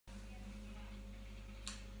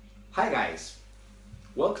Hi guys,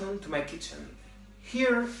 welcome to my kitchen.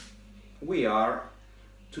 Here we are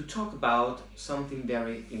to talk about something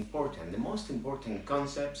very important, the most important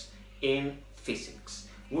concepts in physics.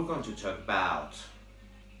 We're going to talk about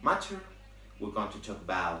matter, we're going to talk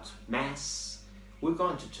about mass, we're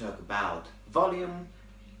going to talk about volume,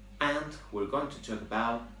 and we're going to talk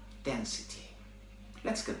about density.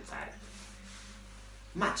 Let's get started.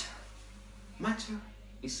 Matter. Matter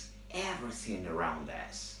is everything around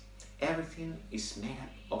us. Everything is made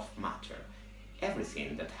up of matter.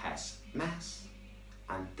 Everything that has mass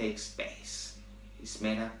and takes space is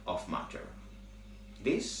made up of matter.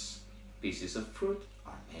 These pieces of fruit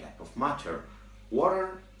are made up of matter.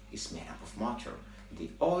 Water is made up of matter. The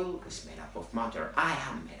oil is made up of matter. I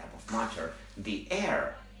am made up of matter. The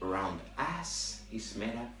air around us is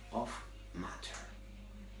made up of matter.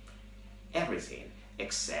 Everything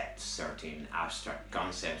except certain abstract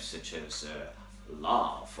concepts such as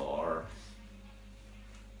love or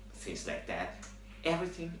things like that.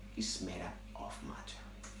 Everything is made up of matter.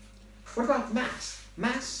 What about mass?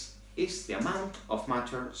 Mass is the amount of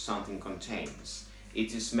matter something contains.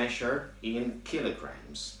 It is measured in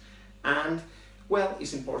kilograms. And, well,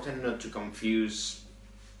 it's important not to confuse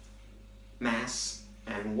mass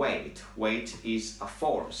and weight. Weight is a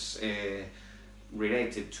force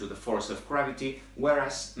related to the force of gravity,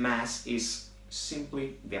 whereas mass is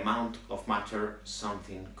simply the amount of matter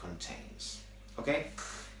something contains. Okay?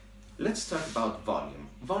 Let's talk about volume.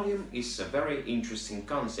 Volume is a very interesting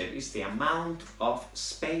concept. It's the amount of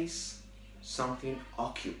space something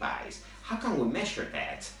occupies. How can we measure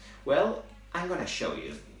that? Well, I'm gonna show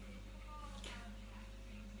you.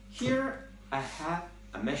 Here I have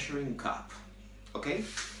a measuring cup. Okay?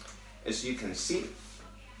 As you can see,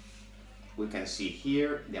 we can see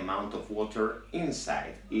here the amount of water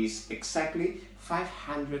inside is exactly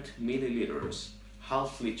 500 milliliters,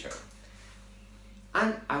 half liter.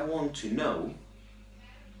 And I want to know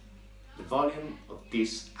the volume of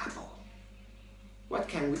this apple. What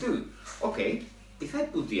can we do? Okay, if I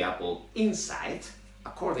put the apple inside,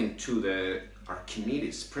 according to the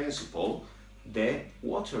Archimedes principle, the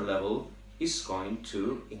water level is going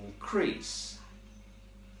to increase.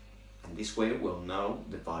 And this way we'll know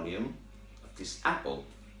the volume of this apple.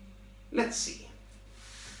 Let's see.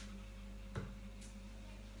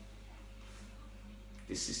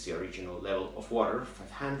 This is the original level of water,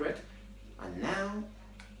 500, and now,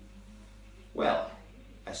 well,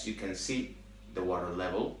 as you can see, the water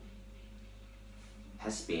level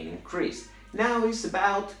has been increased. Now it's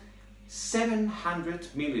about 700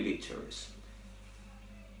 milliliters.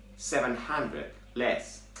 700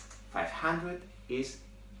 less 500 is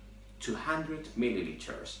 200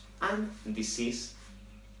 milliliters, and this is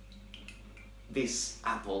this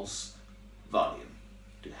apple's volume,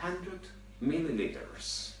 200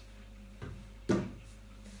 milliliters.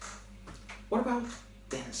 What about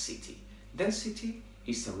density? Density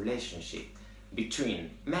is a relationship between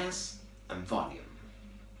mass and volume.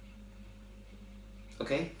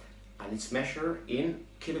 Okay? And it's measured in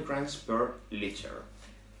kilograms per liter.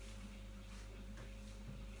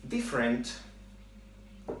 Different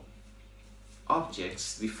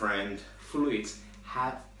objects, different fluids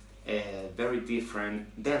have very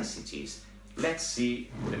different densities. Let's see,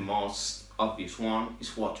 the most obvious one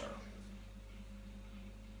is water.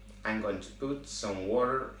 I'm going to put some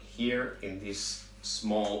water here in this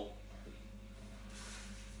small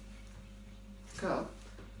cup,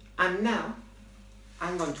 and now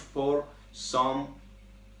I'm going to pour some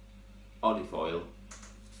olive oil.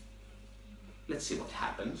 Let's see what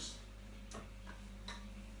happens.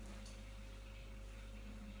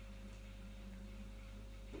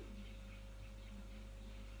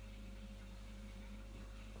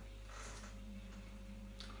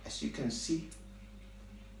 As you can see,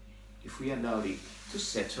 if we allow it to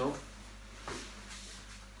settle,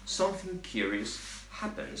 something curious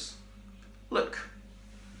happens. Look.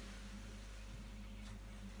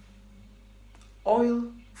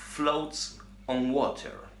 Oil floats on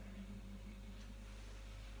water.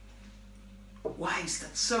 Why is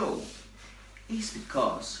that so? It's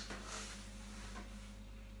because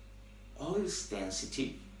oil's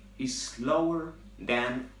density is lower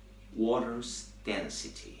than water's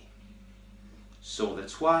density. So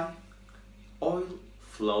that's why oil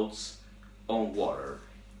floats on water.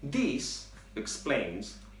 This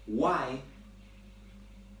explains why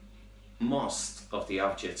most of the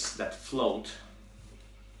objects that float,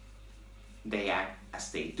 they act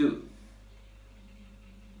as they do.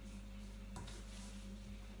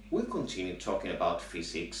 We'll continue talking about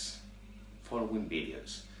physics following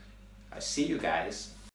videos. I see you guys.